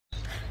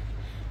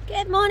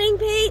Good morning,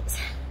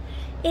 Pete.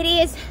 It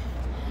is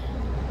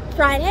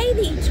Friday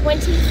the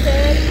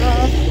 23rd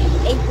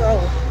of April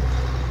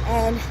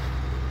and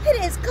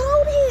it is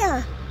cold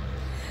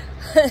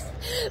here.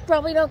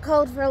 Probably not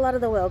cold for a lot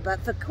of the world,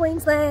 but for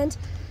Queensland,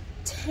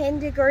 10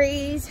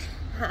 degrees.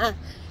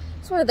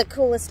 It's one of the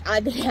coolest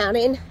I've been out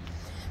in.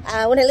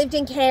 When I lived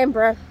in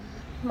Canberra,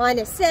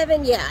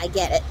 -7, yeah, I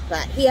get it,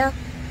 but here,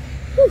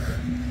 whew.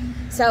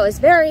 So it's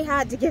very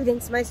hard to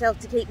convince myself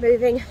to keep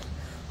moving.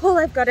 All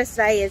I've got to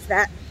say is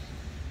that,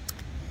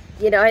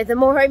 you know, the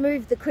more I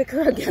move, the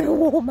quicker I'm going to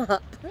warm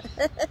up.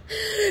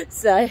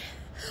 So,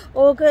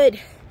 all good.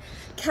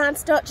 Can't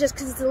stop just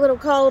because it's a little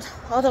cold,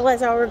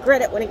 otherwise I'll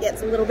regret it when it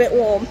gets a little bit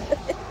warm.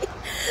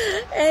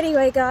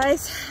 Anyway,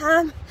 guys,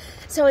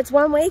 so it's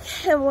 1 week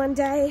and 1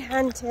 day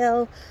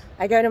until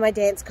I go to my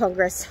dance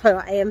congress.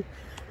 So I am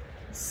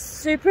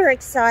super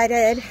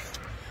excited,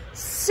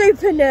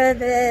 super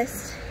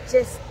nervous,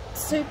 just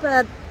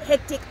super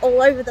hectic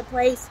all over the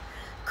place,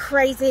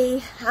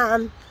 crazy,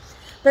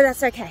 but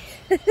that's okay.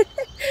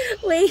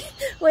 we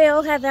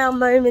all have our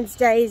moments,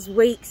 days,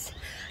 weeks,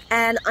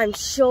 and I'm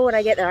sure when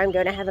I get there I'm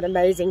going to have an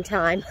amazing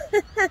time.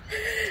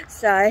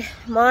 So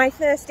my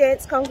first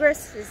dance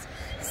congress this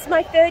is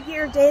my 3rd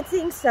year of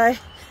dancing. So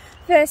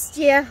first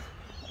year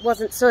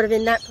wasn't sort of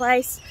in that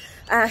place,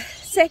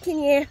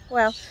 2nd year,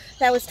 well,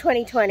 that was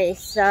 2020,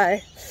 so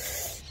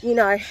you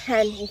know,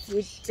 and if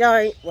you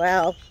don't,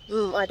 well,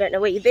 I don't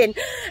know where you've been.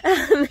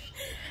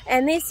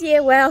 And this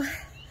year, well,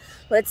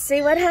 let's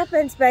see what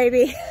happens,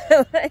 baby.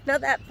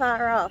 Not that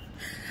far off.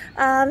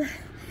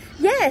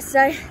 Yeah,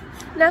 so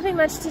nothing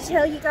much to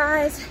tell you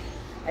guys.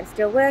 I'm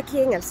still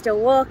working, I'm still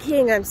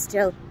walking, I'm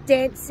still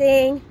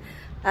dancing.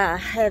 I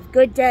have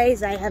good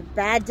days, I have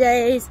bad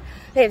days,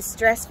 I have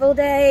stressful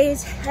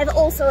days, I have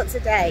all sorts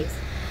of days.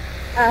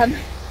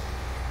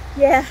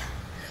 Yeah,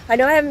 I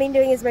know I haven't been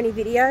doing as many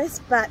videos,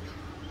 but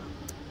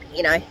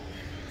you know,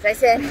 as I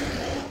said,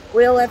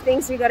 we all have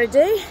things we got to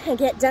do and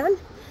get done.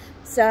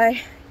 So,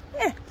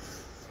 yeah.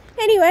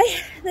 Anyway,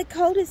 the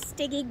cold is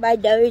stinging my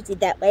nose in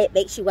that way it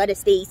makes you want to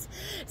sneeze.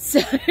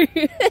 So,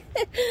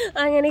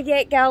 I'm going to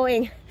get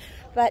going.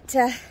 But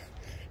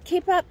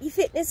keep up your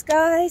fitness,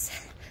 guys.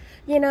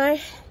 You know,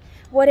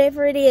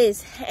 whatever it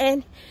is.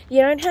 And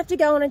you don't have to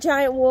go on a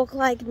giant walk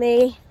like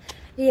me.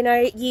 You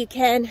know, you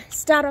can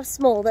start off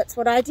small. That's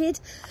what I did.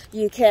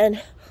 You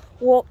can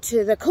walk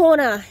to the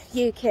corner.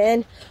 You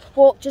can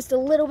walk just a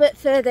little bit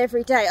further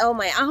every day. Oh,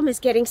 my arm is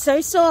getting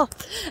so sore.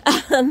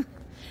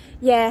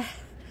 Yeah,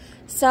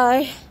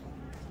 so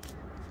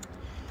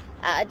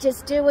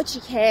just do what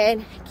you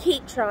can.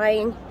 Keep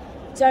trying.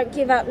 Don't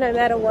give up no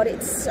matter what.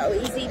 It's so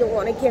easy to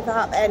want to give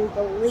up, and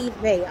believe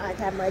me, I've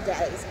had my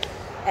days.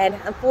 And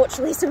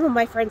unfortunately, some of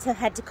my friends have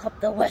had to cop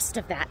the worst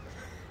of that.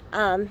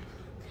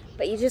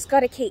 But you just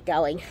got to keep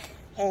going.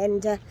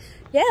 And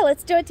yeah,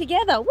 let's do it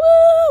together.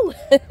 Woo!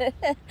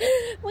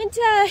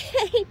 Winter,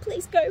 hey,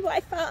 please go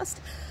by fast.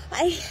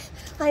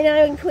 I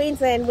know in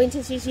Queensland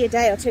winter's usually a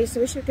day or two,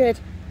 so we should good.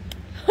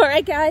 All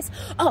right, guys.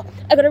 Oh,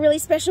 I got a really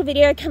special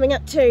video coming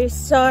up too.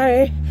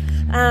 So,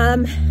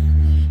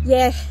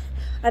 yeah,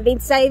 I've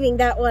been saving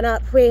that one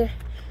up. We're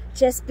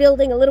just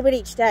building a little bit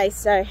each day.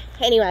 So,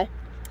 anyway,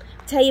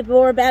 I'll tell you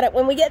more about it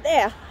when we get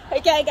there.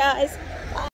 Okay, guys.